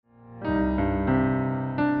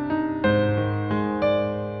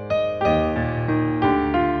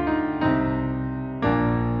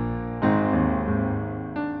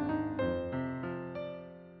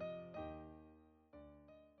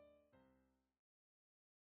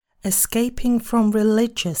Escaping from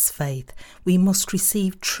religious faith, we must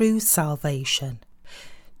receive true salvation.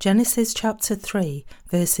 Genesis chapter 3,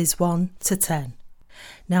 verses 1 to 10.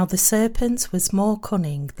 Now the serpent was more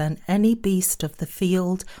cunning than any beast of the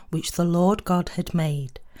field which the Lord God had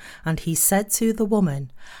made. And he said to the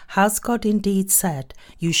woman, Has God indeed said,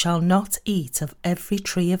 You shall not eat of every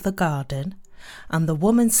tree of the garden? And the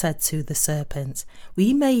woman said to the serpent,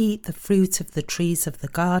 We may eat the fruit of the trees of the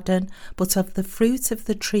garden, but of the fruit of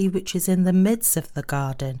the tree which is in the midst of the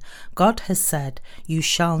garden, God has said, You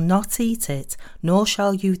shall not eat it, nor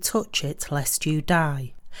shall you touch it, lest you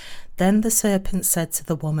die. Then the serpent said to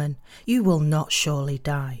the woman, You will not surely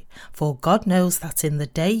die, for God knows that in the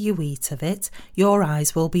day you eat of it, your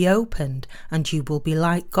eyes will be opened, and you will be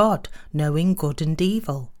like God, knowing good and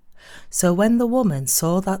evil. So when the woman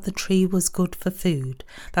saw that the tree was good for food,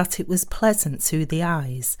 that it was pleasant to the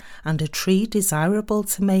eyes, and a tree desirable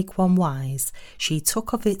to make one wise, she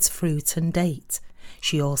took of its fruit and ate.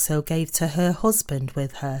 She also gave to her husband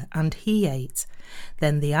with her, and he ate.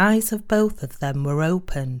 Then the eyes of both of them were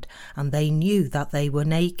opened, and they knew that they were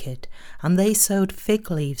naked, and they sewed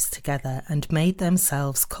fig leaves together and made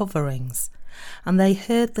themselves coverings. And they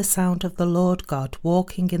heard the sound of the Lord God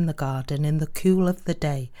walking in the garden in the cool of the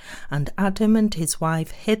day, and Adam and his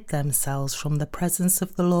wife hid themselves from the presence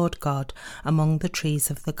of the Lord God among the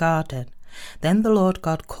trees of the garden. Then the Lord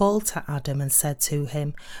God called to Adam and said to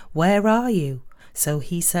him, Where are you? So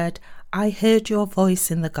he said, I heard your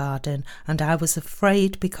voice in the garden, and I was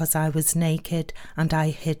afraid because I was naked, and I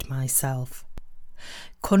hid myself.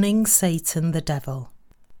 Cunning Satan the devil.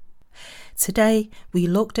 Today we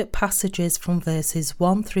looked at passages from verses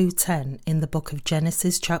 1 through 10 in the book of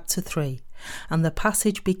Genesis chapter 3, and the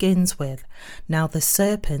passage begins with, Now the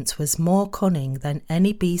serpent was more cunning than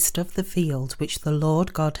any beast of the field which the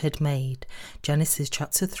Lord God had made. Genesis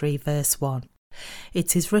chapter 3 verse 1.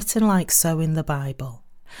 It is written like so in the Bible.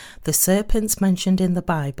 The serpent mentioned in the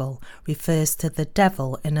Bible refers to the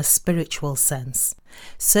devil in a spiritual sense.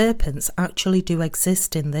 Serpents actually do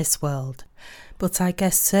exist in this world, but I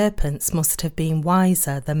guess serpents must have been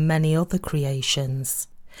wiser than many other creations.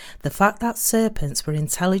 The fact that serpents were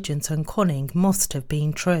intelligent and cunning must have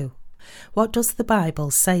been true. What does the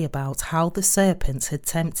Bible say about how the serpent had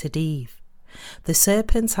tempted Eve? The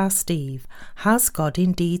serpent asked Eve, Has God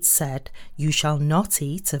indeed said, You shall not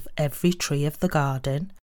eat of every tree of the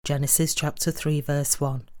garden? Genesis chapter 3 verse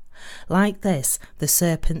 1. Like this, the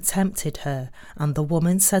serpent tempted her, and the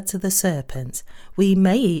woman said to the serpent, We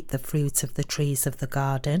may eat the fruit of the trees of the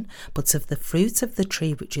garden, but of the fruit of the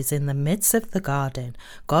tree which is in the midst of the garden,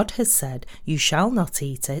 God has said, You shall not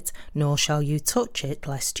eat it, nor shall you touch it,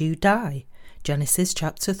 lest you die. Genesis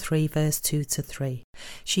chapter 3 verse 2 to 3.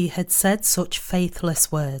 She had said such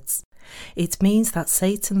faithless words. It means that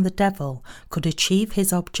Satan the devil could achieve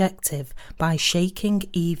his objective by shaking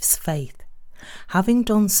Eve's faith. Having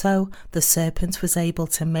done so, the serpent was able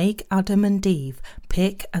to make Adam and Eve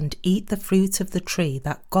pick and eat the fruit of the tree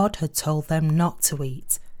that God had told them not to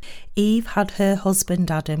eat. Eve had her husband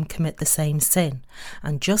Adam commit the same sin,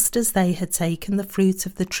 and just as they had taken the fruit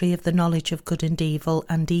of the tree of the knowledge of good and evil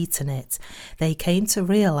and eaten it, they came to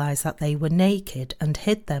realize that they were naked and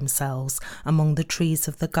hid themselves among the trees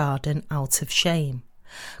of the garden out of shame.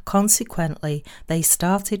 Consequently, they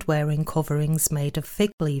started wearing coverings made of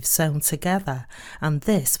fig leaves sewn together, and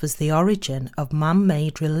this was the origin of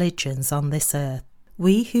man-made religions on this earth.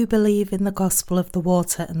 We who believe in the gospel of the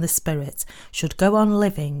water and the Spirit should go on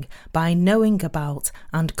living by knowing about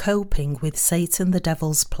and coping with Satan the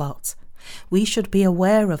devil's plot. We should be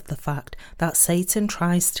aware of the fact that Satan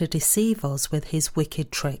tries to deceive us with his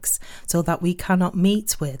wicked tricks so that we cannot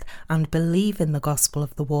meet with and believe in the gospel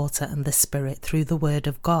of the water and the Spirit through the word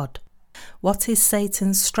of God. What is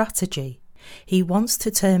Satan's strategy? He wants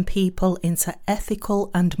to turn people into ethical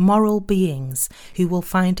and moral beings who will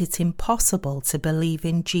find it impossible to believe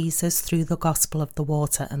in Jesus through the gospel of the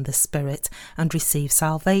water and the Spirit and receive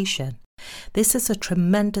salvation. This is a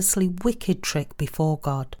tremendously wicked trick before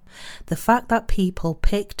God. The fact that people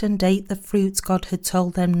picked and ate the fruits God had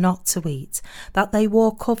told them not to eat, that they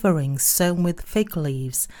wore coverings sewn with fig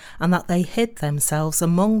leaves, and that they hid themselves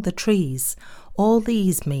among the trees, all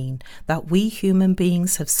these mean that we human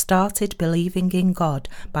beings have started believing in God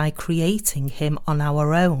by creating Him on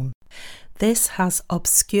our own. This has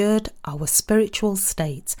obscured our spiritual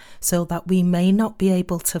state so that we may not be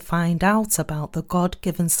able to find out about the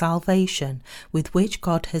God-given salvation with which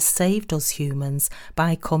God has saved us humans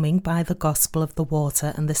by coming by the gospel of the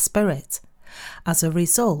water and the Spirit. As a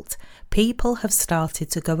result, people have started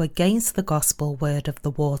to go against the gospel word of the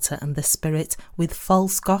water and the Spirit with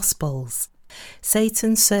false gospels.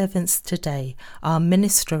 Satan's servants today are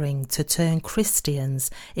ministering to turn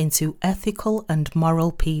Christians into ethical and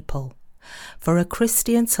moral people. For a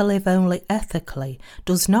Christian to live only ethically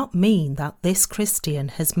does not mean that this Christian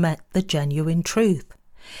has met the genuine truth.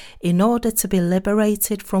 In order to be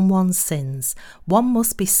liberated from one's sins, one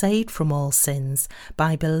must be saved from all sins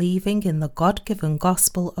by believing in the God-given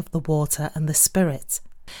gospel of the water and the Spirit.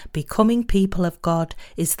 Becoming people of God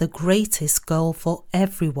is the greatest goal for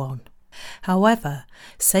everyone. However,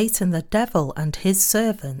 Satan the devil and his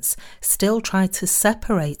servants still try to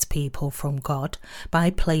separate people from God by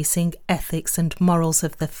placing ethics and morals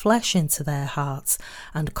of the flesh into their hearts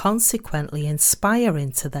and consequently inspire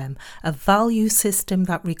into them a value system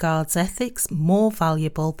that regards ethics more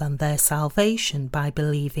valuable than their salvation by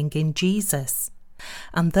believing in Jesus.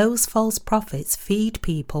 And those false prophets feed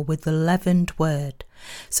people with the leavened word.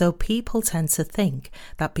 So people tend to think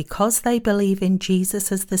that because they believe in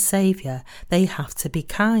Jesus as the Saviour, they have to be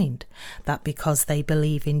kind, that because they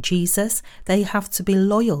believe in Jesus, they have to be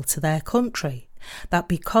loyal to their country, that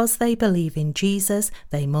because they believe in Jesus,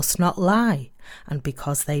 they must not lie, and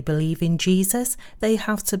because they believe in Jesus, they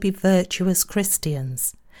have to be virtuous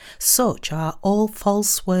Christians. Such are all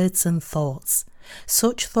false words and thoughts.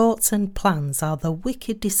 Such thoughts and plans are the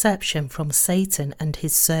wicked deception from Satan and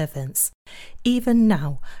his servants. Even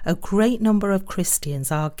now, a great number of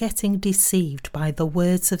Christians are getting deceived by the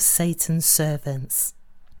words of Satan's servants.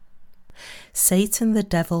 Satan the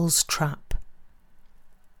devil's trap.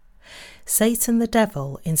 Satan the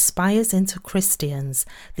devil inspires into Christians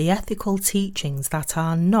the ethical teachings that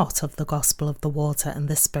are not of the gospel of the water and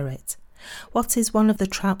the Spirit. What is one of the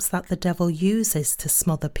traps that the devil uses to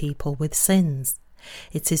smother people with sins?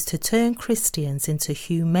 It is to turn Christians into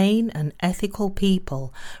humane and ethical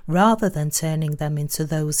people rather than turning them into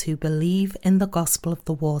those who believe in the gospel of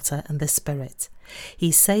the water and the Spirit.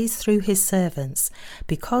 He says through his servants,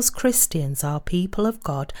 because Christians are people of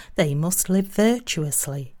God, they must live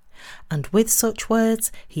virtuously. And with such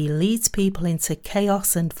words, he leads people into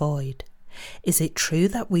chaos and void. Is it true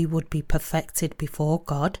that we would be perfected before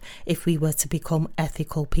God if we were to become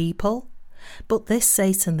ethical people? But this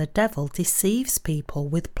Satan the devil deceives people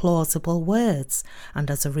with plausible words, and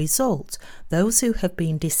as a result, those who have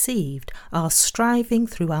been deceived are striving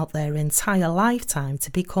throughout their entire lifetime to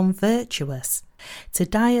become virtuous. To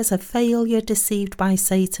die as a failure deceived by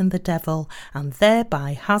Satan the devil and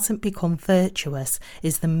thereby hasn't become virtuous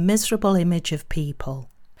is the miserable image of people.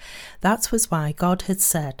 That was why God had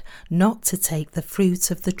said not to take the fruit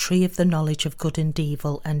of the tree of the knowledge of good and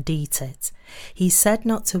evil and eat it. He said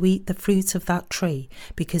not to eat the fruit of that tree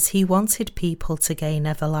because he wanted people to gain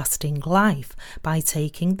everlasting life by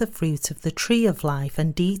taking the fruit of the tree of life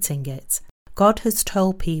and eating it. God has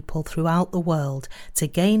told people throughout the world to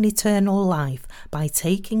gain eternal life by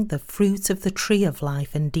taking the fruit of the tree of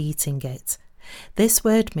life and eating it. This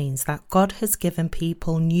word means that God has given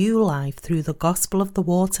people new life through the gospel of the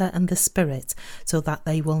water and the Spirit so that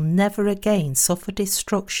they will never again suffer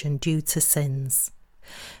destruction due to sins.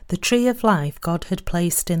 The tree of life God had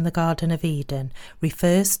placed in the Garden of Eden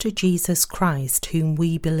refers to Jesus Christ, whom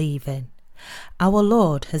we believe in. Our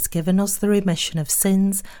Lord has given us the remission of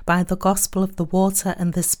sins by the gospel of the water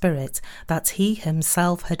and the Spirit that he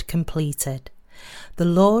himself had completed. The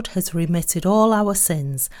Lord has remitted all our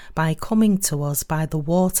sins by coming to us by the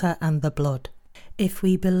water and the blood. If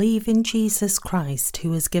we believe in Jesus Christ,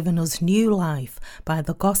 who has given us new life by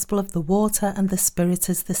the gospel of the water and the Spirit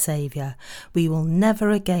as the Saviour, we will never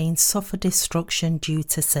again suffer destruction due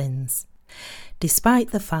to sins. Despite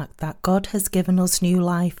the fact that God has given us new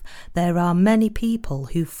life, there are many people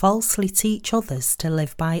who falsely teach others to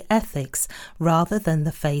live by ethics rather than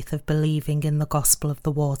the faith of believing in the gospel of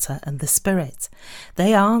the water and the Spirit.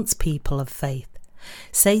 They aren't people of faith.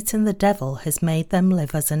 Satan the devil has made them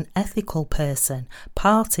live as an ethical person,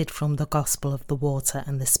 parted from the gospel of the water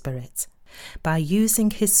and the Spirit. By using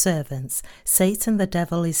his servants, Satan the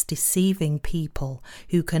devil is deceiving people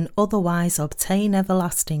who can otherwise obtain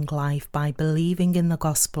everlasting life by believing in the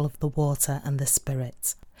gospel of the water and the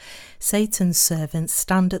Spirit. Satan's servants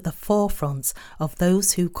stand at the forefront of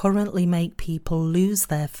those who currently make people lose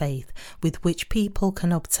their faith, with which people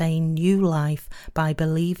can obtain new life by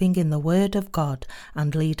believing in the Word of God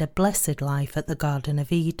and lead a blessed life at the Garden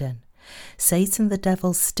of Eden. Satan the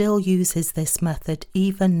devil still uses this method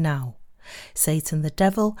even now. Satan the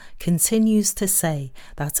devil continues to say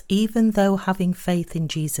that even though having faith in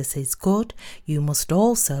Jesus is good, you must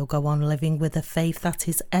also go on living with a faith that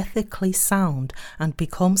is ethically sound and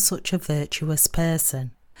become such a virtuous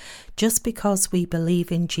person. Just because we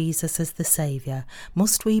believe in Jesus as the Saviour,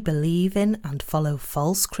 must we believe in and follow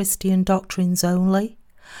false Christian doctrines only?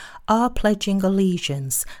 Are pledging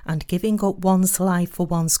allegiance and giving up one's life for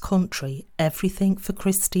one's country everything for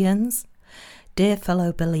Christians? Dear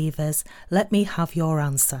fellow believers, let me have your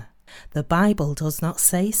answer. The Bible does not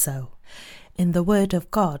say so. In the Word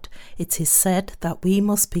of God, it is said that we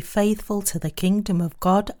must be faithful to the kingdom of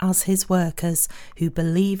God as his workers who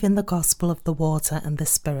believe in the gospel of the water and the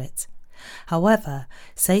Spirit. However,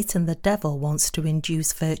 Satan the devil wants to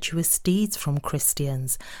induce virtuous deeds from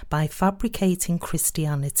Christians by fabricating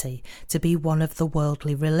Christianity to be one of the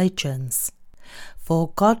worldly religions.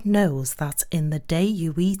 For God knows that in the day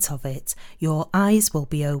you eat of it, your eyes will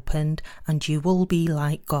be opened and you will be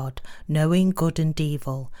like God, knowing good and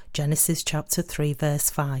evil. Genesis chapter 3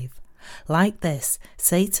 verse 5. Like this,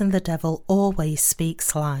 Satan the devil always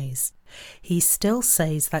speaks lies. He still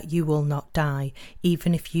says that you will not die,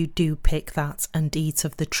 even if you do pick that and eat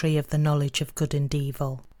of the tree of the knowledge of good and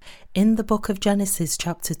evil. In the book of Genesis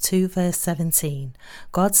chapter 2 verse 17,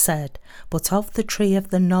 God said, "But of the tree of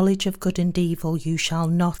the knowledge of good and evil you shall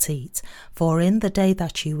not eat, for in the day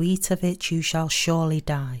that you eat of it you shall surely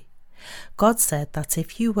die." God said that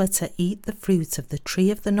if you were to eat the fruit of the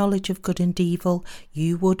tree of the knowledge of good and evil,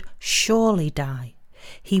 you would surely die.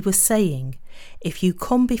 He was saying, if you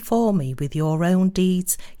come before me with your own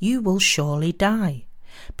deeds, you will surely die.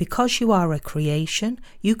 Because you are a creation,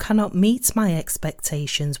 you cannot meet my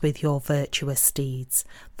expectations with your virtuous deeds.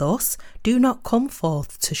 Thus, do not come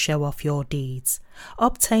forth to show off your deeds.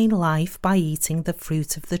 Obtain life by eating the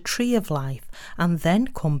fruit of the tree of life, and then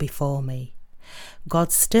come before me.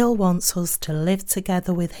 God still wants us to live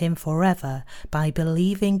together with him forever by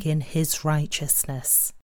believing in his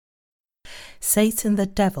righteousness. Satan the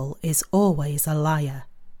devil is always a liar.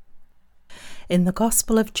 In the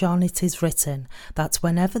Gospel of John it is written that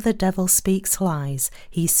whenever the devil speaks lies,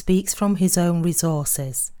 he speaks from his own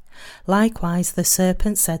resources. Likewise the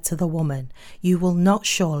serpent said to the woman, "You will not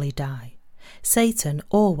surely die." Satan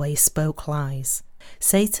always spoke lies.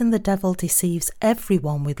 Satan the devil deceives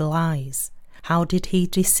everyone with lies. How did he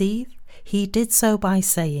deceive? He did so by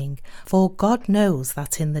saying, "For God knows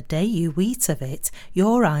that in the day you eat of it,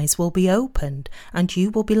 your eyes will be opened, and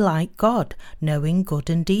you will be like God, knowing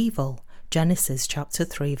good and evil." Genesis chapter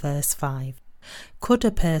 3 verse 5. Could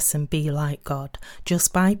a person be like God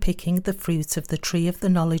just by picking the fruit of the tree of the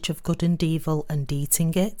knowledge of good and evil and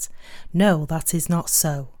eating it? No, that is not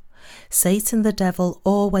so. Satan the devil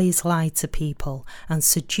always lied to people and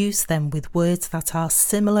seduced them with words that are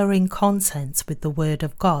similar in content with the Word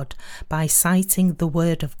of God by citing the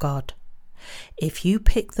Word of God. If you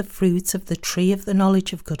pick the fruit of the tree of the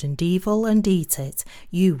knowledge of good and evil and eat it,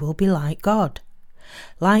 you will be like God.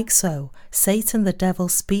 Like so, Satan the devil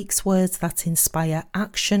speaks words that inspire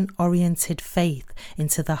action-oriented faith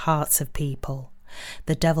into the hearts of people.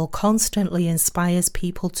 The devil constantly inspires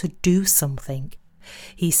people to do something.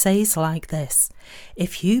 He says like this,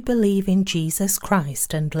 "If you believe in Jesus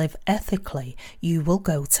Christ and live ethically, you will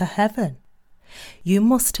go to heaven." You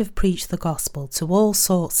must have preached the gospel to all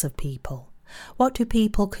sorts of people. What do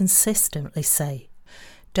people consistently say?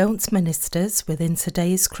 Don't ministers within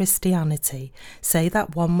today's Christianity say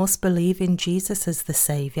that one must believe in Jesus as the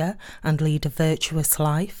Saviour and lead a virtuous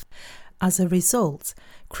life? As a result,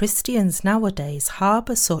 Christians nowadays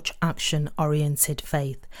harbour such action-oriented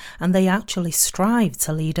faith, and they actually strive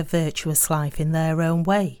to lead a virtuous life in their own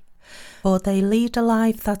way. For they lead a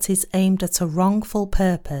life that is aimed at a wrongful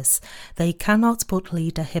purpose. They cannot but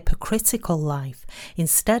lead a hypocritical life,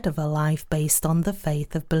 instead of a life based on the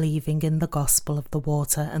faith of believing in the gospel of the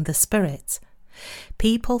water and the Spirit.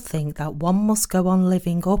 People think that one must go on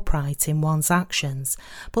living upright in one's actions,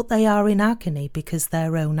 but they are in agony because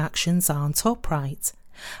their own actions aren't upright.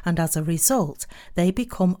 And as a result, they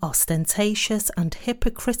become ostentatious and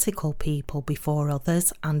hypocritical people before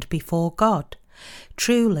others and before God.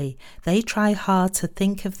 Truly, they try hard to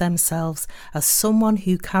think of themselves as someone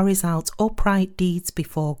who carries out upright deeds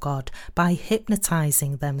before God by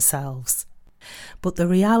hypnotizing themselves. But the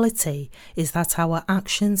reality is that our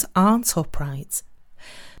actions aren't upright.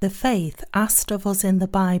 The faith asked of us in the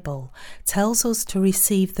Bible tells us to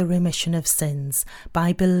receive the remission of sins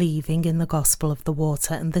by believing in the gospel of the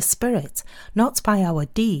water and the Spirit, not by our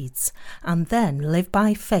deeds, and then live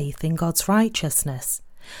by faith in God's righteousness.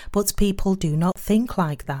 But people do not think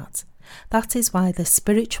like that. That is why the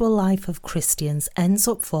spiritual life of Christians ends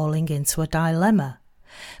up falling into a dilemma.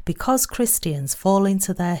 Because Christians fall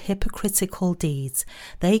into their hypocritical deeds,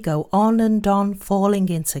 they go on and on falling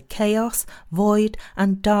into chaos, void,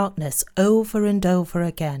 and darkness over and over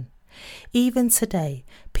again. Even today,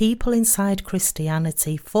 people inside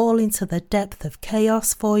Christianity fall into the depth of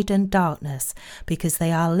chaos, void and darkness because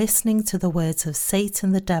they are listening to the words of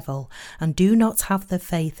Satan the devil and do not have the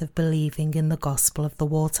faith of believing in the gospel of the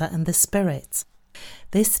water and the Spirit.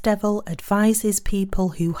 This devil advises people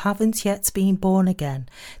who haven't yet been born again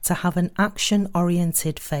to have an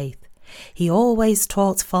action-oriented faith. He always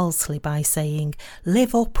taught falsely by saying,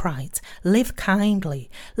 live upright, live kindly,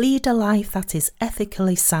 lead a life that is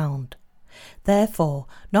ethically sound. Therefore,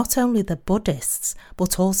 not only the Buddhists,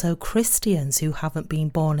 but also Christians who haven't been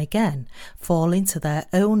born again fall into their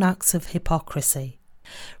own acts of hypocrisy.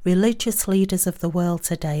 Religious leaders of the world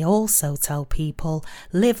today also tell people,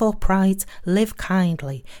 live upright, live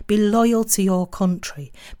kindly, be loyal to your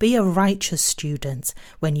country, be a righteous student.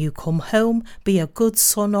 When you come home, be a good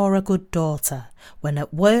son or a good daughter. When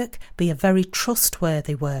at work, be a very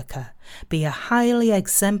trustworthy worker. Be a highly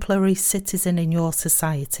exemplary citizen in your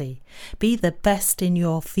society. Be the best in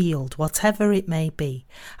your field, whatever it may be,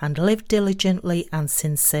 and live diligently and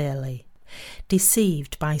sincerely.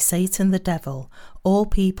 Deceived by Satan the devil, all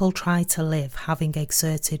people try to live having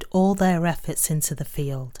exerted all their efforts into the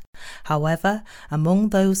field. However, among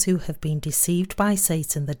those who have been deceived by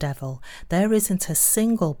Satan the devil, there isn't a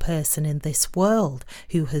single person in this world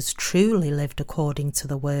who has truly lived according to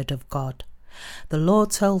the word of God. The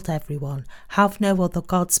Lord told everyone, have no other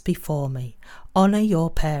gods before me. Honour your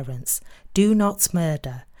parents. Do not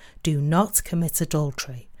murder. Do not commit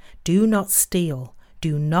adultery. Do not steal.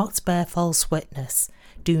 Do not bear false witness.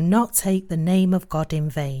 Do not take the name of God in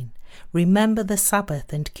vain. Remember the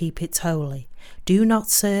Sabbath and keep it holy. Do not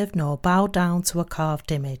serve nor bow down to a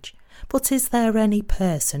carved image. But is there any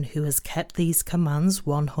person who has kept these commands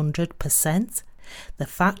 100%? The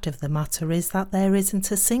fact of the matter is that there isn't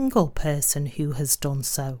a single person who has done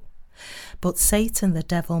so. But Satan the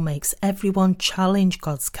devil makes everyone challenge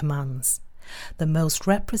God's commands. The most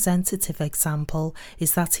representative example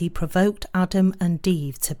is that he provoked Adam and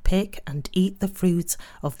Eve to pick and eat the fruit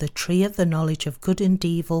of the tree of the knowledge of good and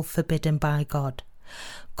evil forbidden by God.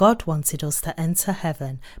 God wanted us to enter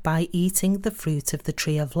heaven by eating the fruit of the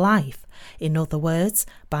tree of life, in other words,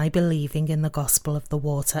 by believing in the gospel of the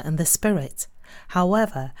water and the Spirit.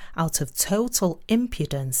 However, out of total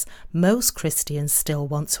impudence, most Christians still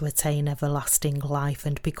want to attain everlasting life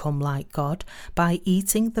and become like God by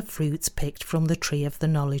eating the fruit picked from the tree of the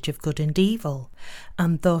knowledge of good and evil.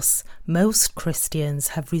 And thus, most Christians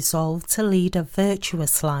have resolved to lead a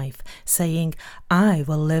virtuous life, saying, I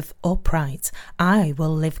will live upright, I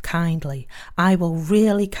will live kindly, I will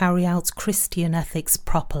really carry out Christian ethics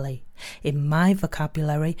properly. In my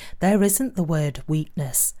vocabulary, there isn't the word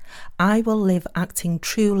weakness. I will live acting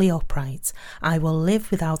truly upright. I will live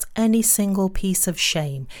without any single piece of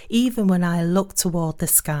shame, even when I look toward the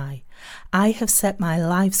sky. I have set my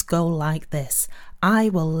life's goal like this. I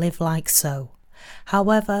will live like so.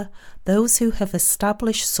 However, those who have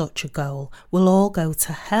established such a goal will all go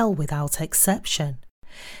to hell without exception.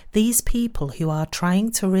 These people who are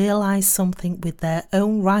trying to realize something with their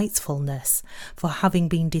own rightfulness for having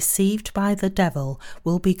been deceived by the devil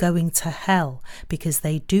will be going to hell because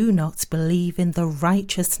they do not believe in the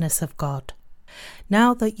righteousness of God.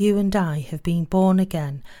 Now that you and I have been born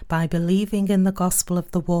again by believing in the gospel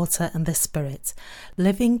of the water and the Spirit,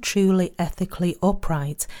 living truly ethically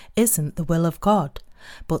upright isn't the will of God.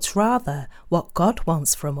 But rather, what God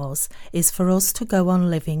wants from us is for us to go on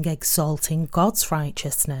living exalting God's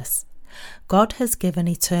righteousness. God has given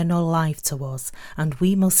eternal life to us, and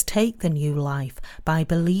we must take the new life by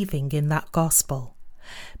believing in that gospel.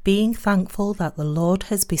 Being thankful that the Lord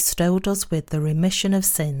has bestowed us with the remission of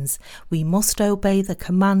sins, we must obey the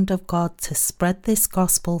command of God to spread this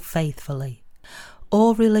gospel faithfully.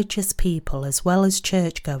 All religious people as well as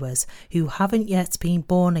churchgoers who haven't yet been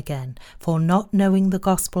born again for not knowing the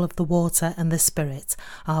gospel of the water and the Spirit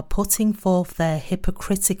are putting forth their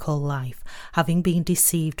hypocritical life, having been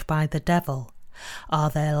deceived by the devil. Are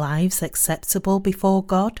their lives acceptable before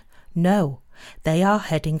God? No, they are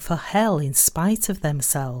heading for hell in spite of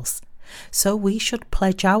themselves. So we should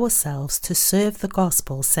pledge ourselves to serve the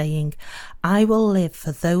gospel, saying, I will live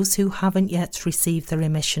for those who haven't yet received the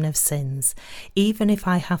remission of sins, even if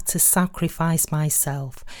I have to sacrifice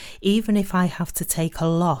myself, even if I have to take a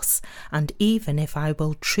loss, and even if I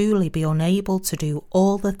will truly be unable to do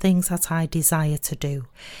all the things that I desire to do.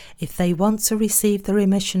 If they want to receive the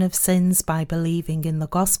remission of sins by believing in the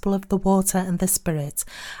gospel of the water and the Spirit,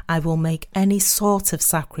 I will make any sort of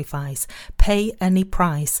sacrifice, pay any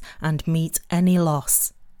price, and meet any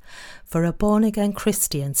loss. For a born-again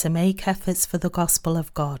Christian to make efforts for the gospel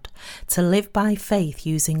of God, to live by faith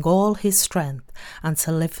using all his strength, and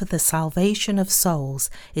to live for the salvation of souls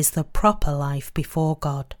is the proper life before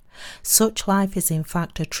God. Such life is in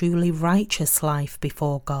fact a truly righteous life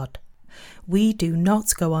before God. We do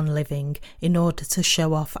not go on living in order to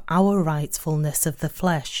show off our rightfulness of the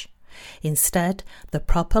flesh. Instead, the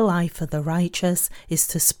proper life for the righteous is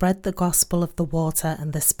to spread the gospel of the water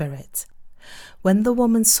and the Spirit. When the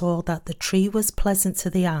woman saw that the tree was pleasant to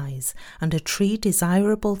the eyes, and a tree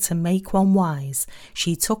desirable to make one wise,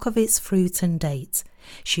 she took of its fruit and ate.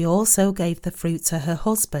 She also gave the fruit to her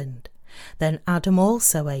husband. Then Adam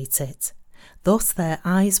also ate it. Thus their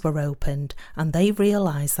eyes were opened, and they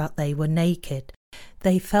realized that they were naked.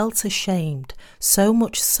 They felt ashamed, so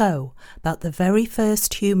much so that the very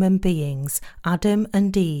first human beings, Adam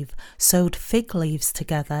and Eve, sewed fig leaves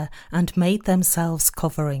together and made themselves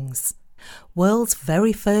coverings. World's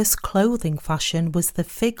very first clothing fashion was the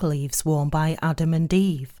fig leaves worn by Adam and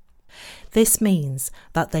Eve. This means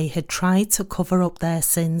that they had tried to cover up their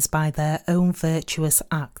sins by their own virtuous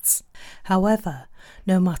acts. However,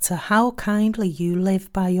 no matter how kindly you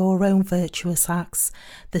live by your own virtuous acts,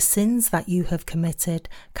 the sins that you have committed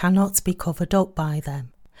cannot be covered up by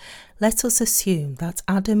them. Let us assume that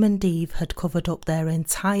Adam and Eve had covered up their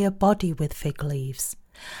entire body with fig leaves.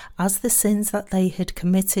 As the sins that they had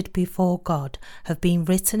committed before God have been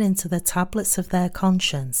written into the tablets of their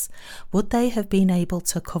conscience, would they have been able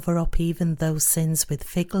to cover up even those sins with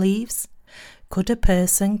fig leaves? Could a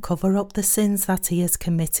person cover up the sins that he has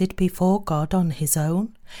committed before God on his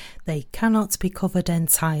own? They cannot be covered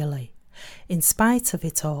entirely. In spite of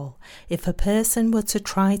it all, if a person were to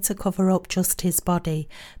try to cover up just his body,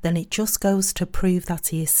 then it just goes to prove that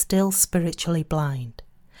he is still spiritually blind.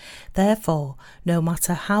 Therefore, no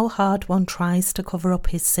matter how hard one tries to cover up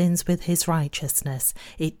his sins with his righteousness,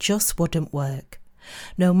 it just wouldn't work.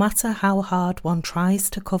 No matter how hard one tries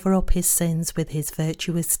to cover up his sins with his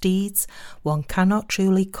virtuous deeds, one cannot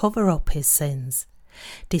truly cover up his sins.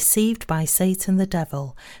 Deceived by Satan the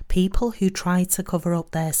devil, people who try to cover up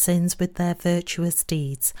their sins with their virtuous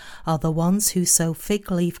deeds are the ones who sew fig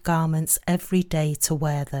leaf garments every day to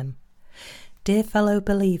wear them. Dear fellow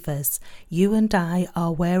believers, you and I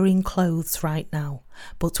are wearing clothes right now,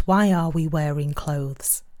 but why are we wearing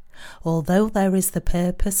clothes? Although there is the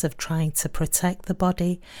purpose of trying to protect the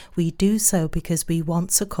body, we do so because we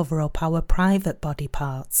want to cover up our private body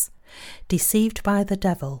parts. Deceived by the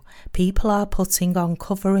devil, people are putting on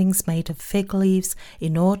coverings made of fig leaves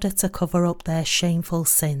in order to cover up their shameful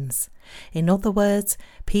sins. In other words,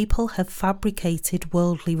 people have fabricated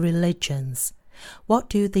worldly religions. What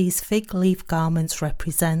do these fig leaf garments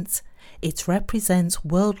represent? It represents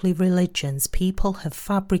worldly religions people have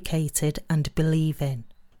fabricated and believe in.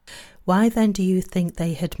 Why then do you think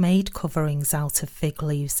they had made coverings out of fig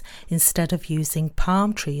leaves instead of using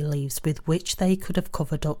palm tree leaves with which they could have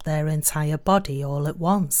covered up their entire body all at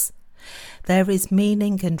once? There is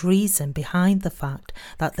meaning and reason behind the fact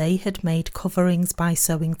that they had made coverings by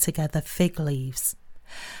sewing together fig leaves.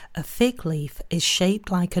 A fig leaf is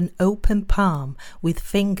shaped like an open palm with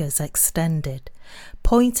fingers extended,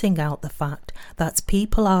 pointing out the fact that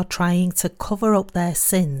people are trying to cover up their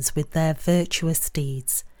sins with their virtuous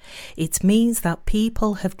deeds. It means that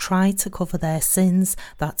people have tried to cover their sins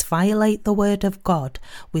that violate the word of God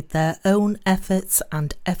with their own efforts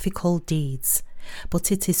and ethical deeds.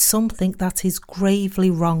 But it is something that is gravely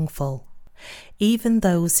wrongful. Even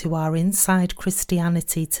those who are inside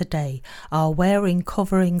Christianity today are wearing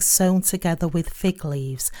coverings sewn together with fig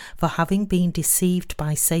leaves for having been deceived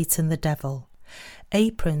by Satan the devil.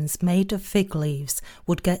 Aprons made of fig leaves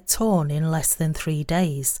would get torn in less than 3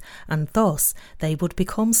 days, and thus they would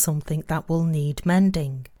become something that will need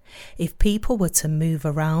mending. If people were to move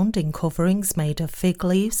around in coverings made of fig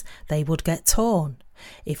leaves, they would get torn.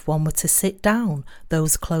 If one were to sit down,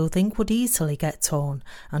 those clothing would easily get torn,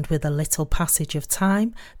 and with a little passage of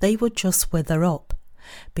time, they would just wither up.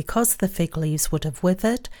 Because the fig leaves would have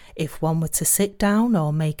withered, if one were to sit down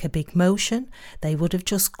or make a big motion, they would have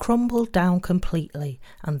just crumbled down completely,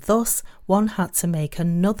 and thus one had to make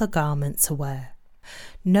another garment to wear.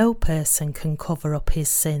 No person can cover up his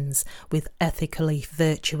sins with ethically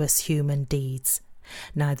virtuous human deeds.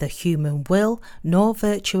 Neither human will nor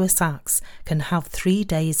virtuous acts can have 3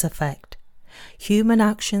 days' effect. Human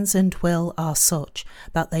actions and will are such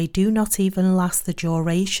that they do not even last the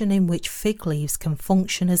duration in which fig leaves can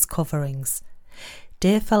function as coverings.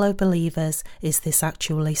 Dear fellow believers, is this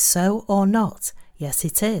actually so or not? Yes,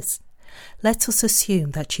 it is. Let us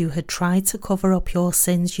assume that you had tried to cover up your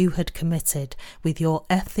sins you had committed with your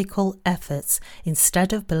ethical efforts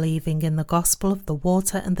instead of believing in the gospel of the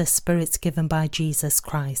water and the Spirit given by Jesus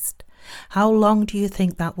Christ. How long do you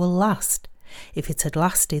think that will last? If it had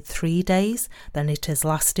lasted 3 days, then it has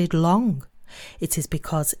lasted long. It is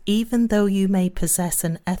because even though you may possess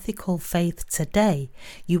an ethical faith today,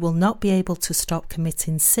 you will not be able to stop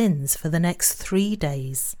committing sins for the next 3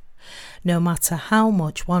 days. No matter how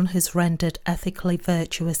much one has rendered ethically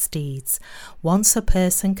virtuous deeds, once a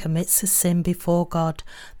person commits a sin before God,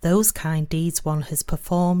 those kind deeds one has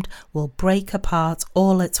performed will break apart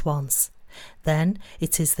all at once. Then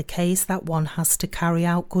it is the case that one has to carry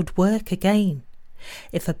out good work again.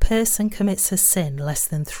 If a person commits a sin less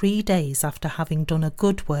than 3 days after having done a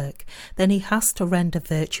good work, then he has to render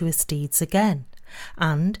virtuous deeds again.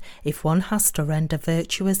 And if one has to render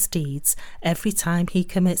virtuous deeds every time he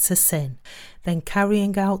commits a sin, then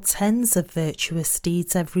carrying out tens of virtuous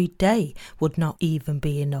deeds every day would not even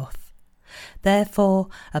be enough. Therefore,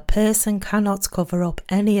 a person cannot cover up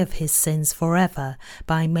any of his sins forever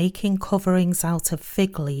by making coverings out of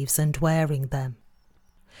fig leaves and wearing them.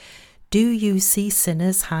 Do you see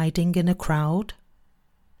sinners hiding in a crowd?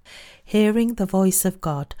 Hearing the voice of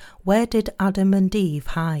God, where did Adam and Eve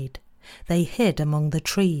hide? They hid among the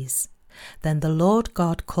trees. Then the Lord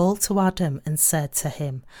God called to Adam and said to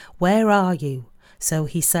him, "Where are you?" So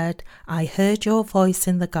he said, "I heard your voice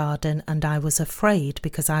in the garden, and I was afraid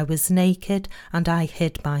because I was naked, and I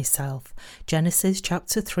hid myself." Genesis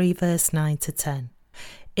chapter 3 verse 9 to 10.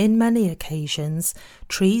 In many occasions,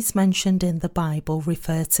 trees mentioned in the Bible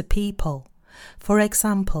refer to people. For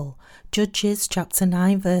example, Judges chapter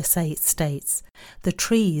 9 verse 8 states, "The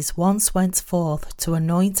trees once went forth to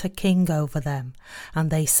anoint a king over them, and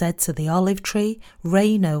they said to the olive tree,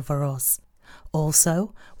 'Reign over us.'"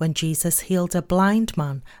 Also, when Jesus healed a blind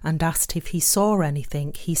man and asked if he saw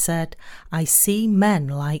anything, he said, "I see men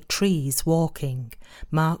like trees walking."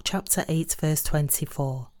 Mark chapter 8 verse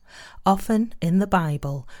 24. Often in the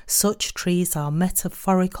Bible, such trees are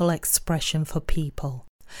metaphorical expression for people.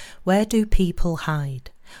 Where do people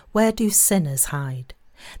hide? Where do sinners hide?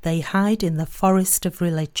 They hide in the forest of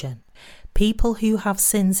religion. People who have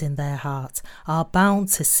sins in their heart are bound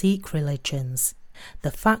to seek religions.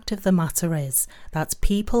 The fact of the matter is that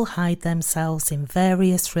people hide themselves in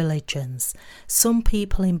various religions. Some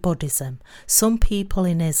people in Buddhism, some people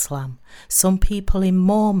in Islam, some people in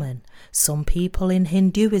Mormon, some people in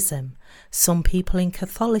Hinduism, some people in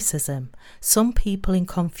Catholicism, some people in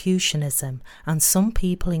Confucianism, and some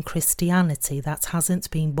people in Christianity that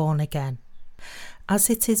hasn't been born again. As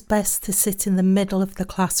it is best to sit in the middle of the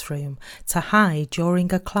classroom, to hide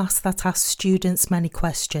during a class that asks students many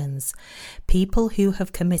questions, people who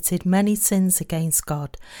have committed many sins against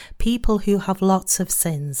God, people who have lots of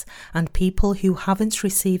sins, and people who haven't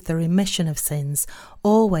received the remission of sins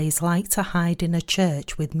always like to hide in a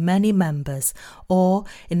church with many members or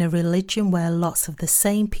in a religion where lots of the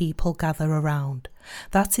same people gather around.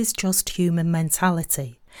 That is just human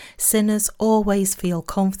mentality. Sinners always feel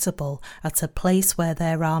comfortable at a place where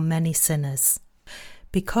there are many sinners.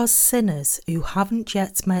 Because sinners who haven't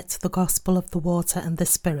yet met the gospel of the water and the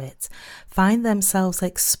Spirit find themselves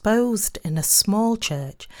exposed in a small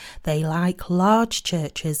church, they like large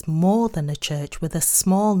churches more than a church with a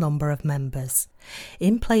small number of members.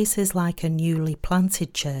 In places like a newly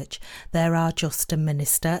planted church, there are just a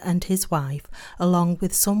minister and his wife, along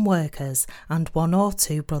with some workers and 1 or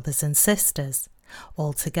 2 brothers and sisters.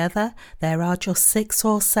 Altogether, there are just 6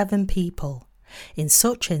 or 7 people. In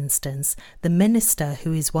such instance, the minister,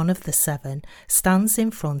 who is one of the 7, stands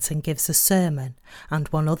in front and gives a sermon, and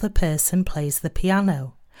 1 other person plays the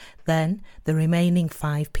piano. Then the remaining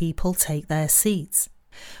 5 people take their seats.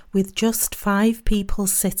 With just 5 people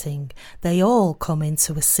sitting, they all come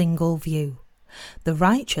into a single view. The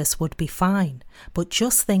righteous would be fine, but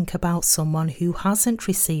just think about someone who hasn't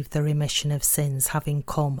received the remission of sins having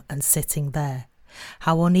come and sitting there.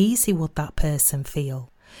 How uneasy would that person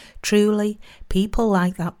feel? Truly, people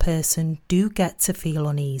like that person do get to feel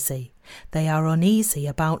uneasy. They are uneasy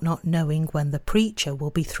about not knowing when the preacher will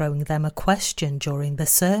be throwing them a question during the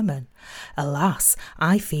sermon. Alas,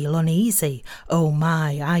 I feel uneasy. Oh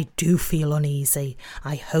my, I do feel uneasy.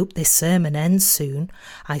 I hope this sermon ends soon.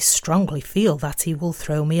 I strongly feel that he will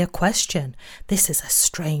throw me a question. This is a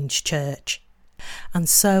strange church. And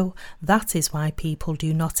so that is why people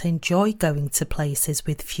do not enjoy going to places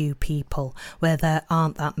with few people, where there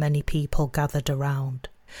aren't that many people gathered around.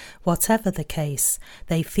 Whatever the case,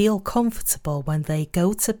 they feel comfortable when they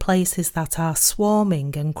go to places that are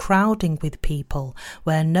swarming and crowding with people,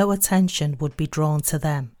 where no attention would be drawn to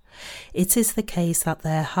them. It is the case that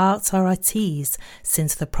their hearts are at ease,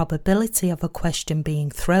 since the probability of a question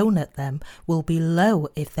being thrown at them will be low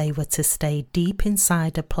if they were to stay deep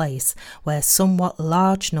inside a place where somewhat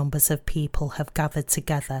large numbers of people have gathered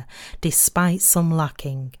together, despite some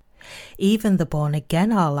lacking. Even the born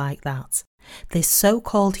again are like that. This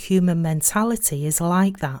so-called human mentality is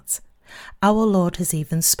like that. Our Lord has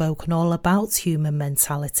even spoken all about human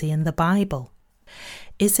mentality in the Bible.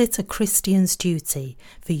 Is it a Christian's duty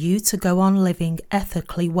for you to go on living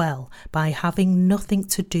ethically well by having nothing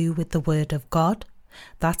to do with the Word of God?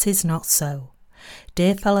 That is not so.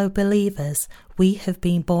 Dear fellow believers, we have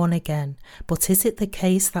been born again, but is it the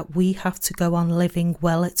case that we have to go on living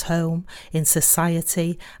well at home, in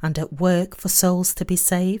society, and at work for souls to be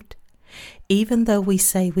saved? Even though we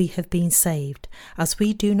say we have been saved, as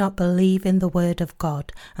we do not believe in the Word of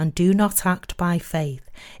God and do not act by faith,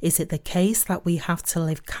 is it the case that we have to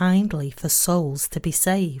live kindly for souls to be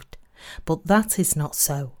saved? But that is not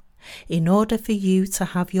so. In order for you to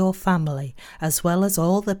have your family, as well as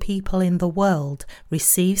all the people in the world,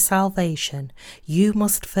 receive salvation, you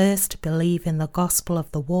must first believe in the gospel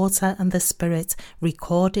of the water and the Spirit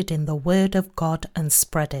recorded in the Word of God and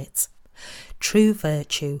spread it. True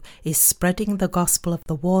virtue is spreading the gospel of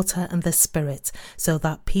the water and the Spirit so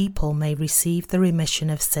that people may receive the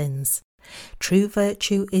remission of sins. True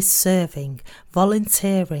virtue is serving,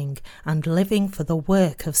 volunteering, and living for the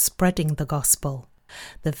work of spreading the gospel.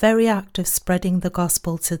 The very act of spreading the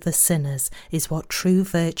gospel to the sinners is what true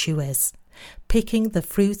virtue is. Picking the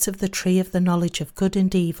fruit of the tree of the knowledge of good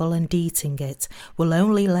and evil and eating it will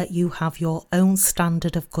only let you have your own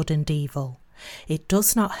standard of good and evil. It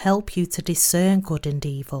does not help you to discern good and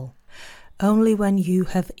evil. Only when you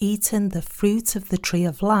have eaten the fruit of the tree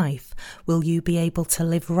of life will you be able to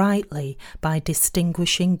live rightly by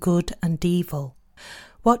distinguishing good and evil.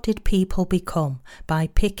 What did people become by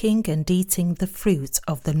picking and eating the fruit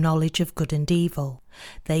of the knowledge of good and evil?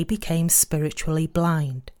 They became spiritually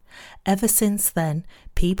blind. Ever since then,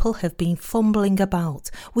 people have been fumbling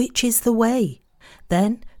about, which is the way?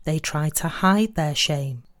 Then they try to hide their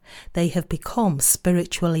shame. They have become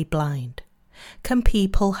spiritually blind. Can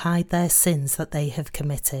people hide their sins that they have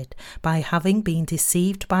committed by having been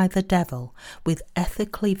deceived by the devil with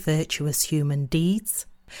ethically virtuous human deeds?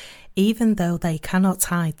 Even though they cannot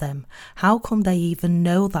hide them, how come they even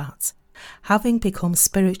know that? Having become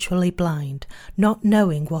spiritually blind, not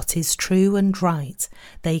knowing what is true and right,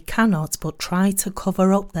 they cannot but try to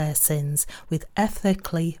cover up their sins with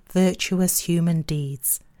ethically virtuous human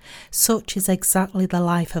deeds. Such is exactly the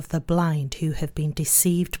life of the blind who have been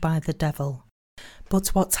deceived by the devil. But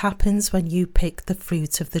what happens when you pick the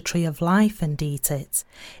fruit of the tree of life and eat it?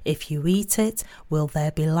 If you eat it, will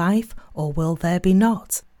there be life or will there be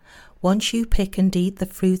not? Once you pick and eat the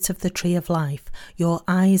fruit of the tree of life, your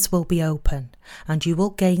eyes will be open, and you will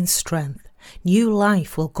gain strength. New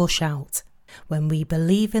life will gush out. When we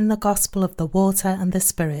believe in the gospel of the water and the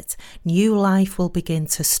Spirit, new life will begin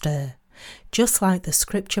to stir. Just like the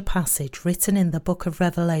scripture passage written in the book of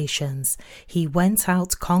Revelations, he went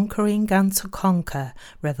out conquering and to conquer,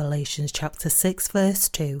 Revelations chapter 6 verse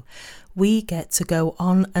 2, we get to go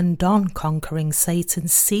on and on conquering Satan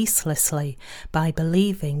ceaselessly by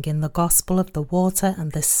believing in the gospel of the water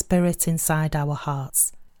and the Spirit inside our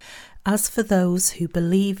hearts. As for those who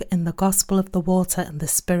believe in the gospel of the water and the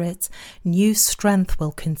Spirit, new strength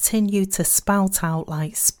will continue to spout out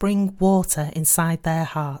like spring water inside their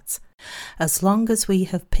hearts. As long as we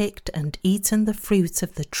have picked and eaten the fruit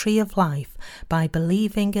of the tree of life by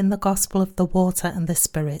believing in the gospel of the water and the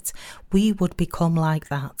Spirit, we would become like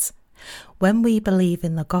that. When we believe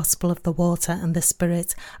in the gospel of the water and the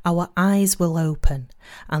Spirit, our eyes will open,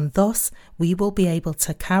 and thus we will be able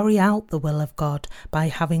to carry out the will of God by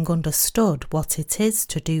having understood what it is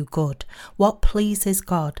to do good, what pleases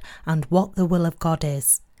God, and what the will of God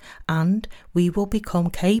is. And we will become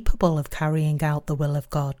capable of carrying out the will of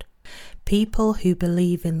God. People who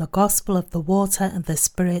believe in the gospel of the water and the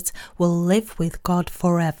Spirit will live with God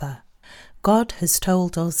forever. God has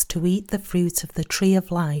told us to eat the fruit of the tree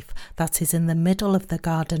of life that is in the middle of the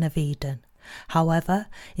Garden of Eden. However,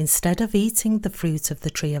 instead of eating the fruit of the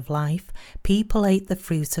tree of life, people ate the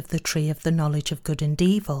fruit of the tree of the knowledge of good and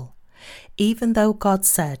evil. Even though God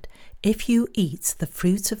said, "If you eat the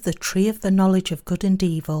fruit of the tree of the knowledge of good and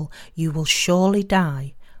evil, you will surely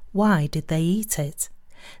die," why did they eat it?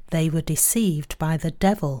 They were deceived by the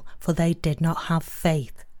devil, for they did not have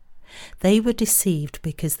faith. They were deceived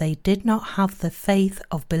because they did not have the faith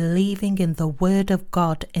of believing in the word of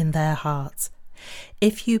God in their hearts.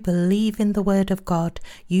 If you believe in the word of God,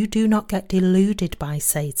 you do not get deluded by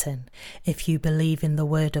Satan. If you believe in the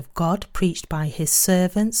word of God preached by his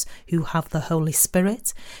servants who have the Holy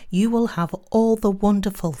Spirit, you will have all the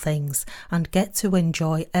wonderful things and get to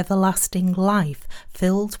enjoy everlasting life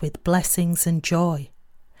filled with blessings and joy.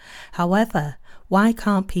 However, why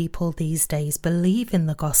can't people these days believe in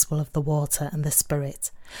the gospel of the water and the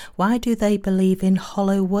Spirit? Why do they believe in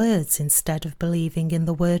hollow words instead of believing in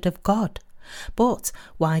the word of God? But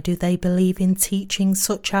why do they believe in teachings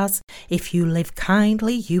such as, if you live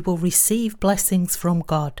kindly, you will receive blessings from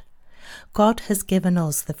God? God has given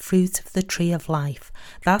us the fruit of the tree of life,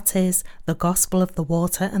 that is, the gospel of the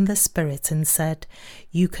water and the Spirit, and said,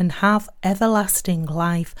 you can have everlasting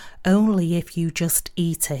life only if you just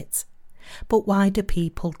eat it. But why do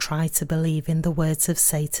people try to believe in the words of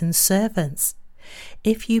Satan's servants?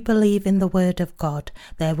 If you believe in the word of God,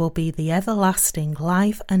 there will be the everlasting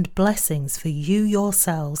life and blessings for you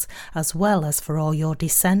yourselves as well as for all your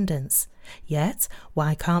descendants. Yet,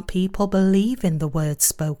 why can't people believe in the words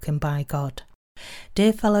spoken by God?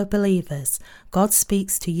 Dear fellow believers, God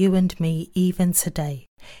speaks to you and me even today.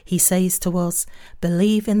 He says to us,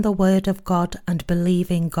 believe in the word of God and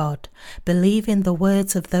believe in God. Believe in the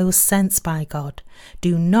words of those sent by God.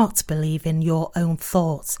 Do not believe in your own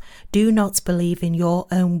thoughts. Do not believe in your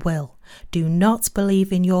own will. Do not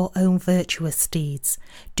believe in your own virtuous deeds.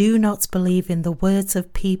 Do not believe in the words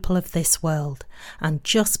of people of this world, and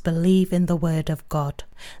just believe in the word of God.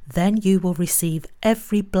 Then you will receive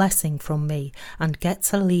every blessing from me and get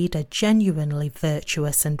to lead a genuinely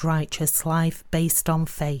virtuous and righteous life based on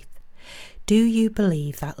faith. Do you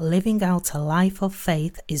believe that living out a life of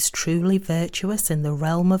faith is truly virtuous in the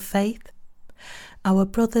realm of faith? Our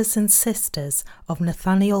brothers and sisters of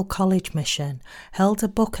Nathaniel College Mission held a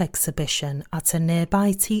book exhibition at a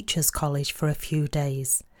nearby teachers' college for a few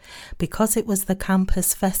days. Because it was the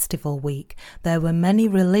campus festival week, there were many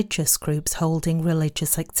religious groups holding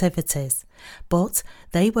religious activities, but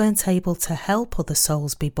they weren't able to help other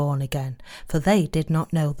souls be born again, for they did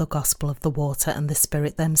not know the gospel of the water and the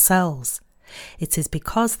Spirit themselves. It is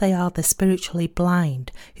because they are the spiritually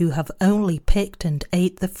blind who have only picked and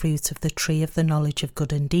ate the fruit of the tree of the knowledge of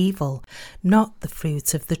good and evil, not the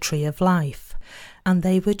fruit of the tree of life. And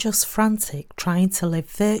they were just frantic trying to live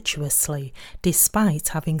virtuously despite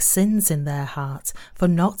having sins in their heart for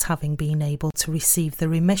not having been able to receive the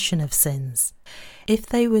remission of sins. If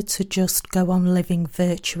they were to just go on living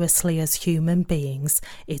virtuously as human beings,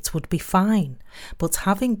 it would be fine. But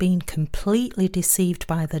having been completely deceived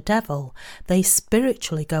by the devil, they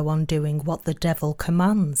spiritually go on doing what the devil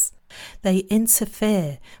commands. They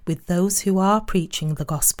interfere with those who are preaching the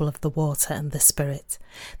gospel of the water and the Spirit.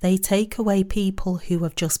 They take away people who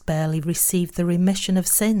have just barely received the remission of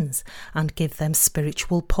sins and give them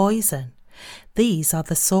spiritual poison. These are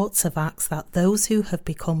the sorts of acts that those who have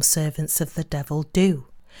become servants of the devil do.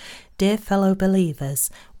 Dear fellow believers,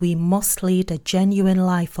 we must lead a genuine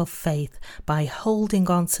life of faith by holding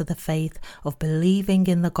on to the faith of believing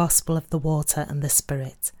in the gospel of the water and the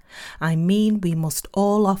Spirit. I mean, we must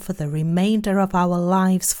all offer the remainder of our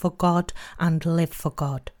lives for God and live for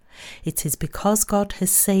God. It is because God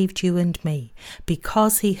has saved you and me,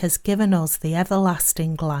 because he has given us the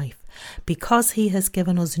everlasting life, because he has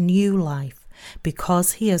given us new life,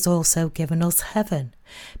 because he has also given us heaven,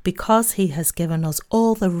 because he has given us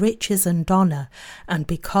all the riches and honour, and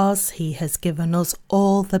because he has given us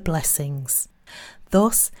all the blessings.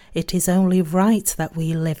 Thus, it is only right that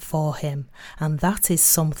we live for him, and that is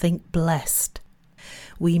something blessed.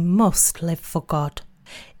 We must live for God.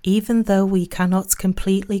 Even though we cannot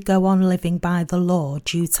completely go on living by the law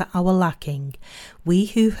due to our lacking, we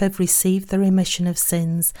who have received the remission of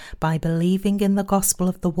sins by believing in the gospel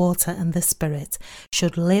of the water and the Spirit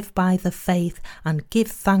should live by the faith and give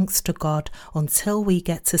thanks to God until we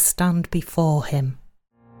get to stand before him.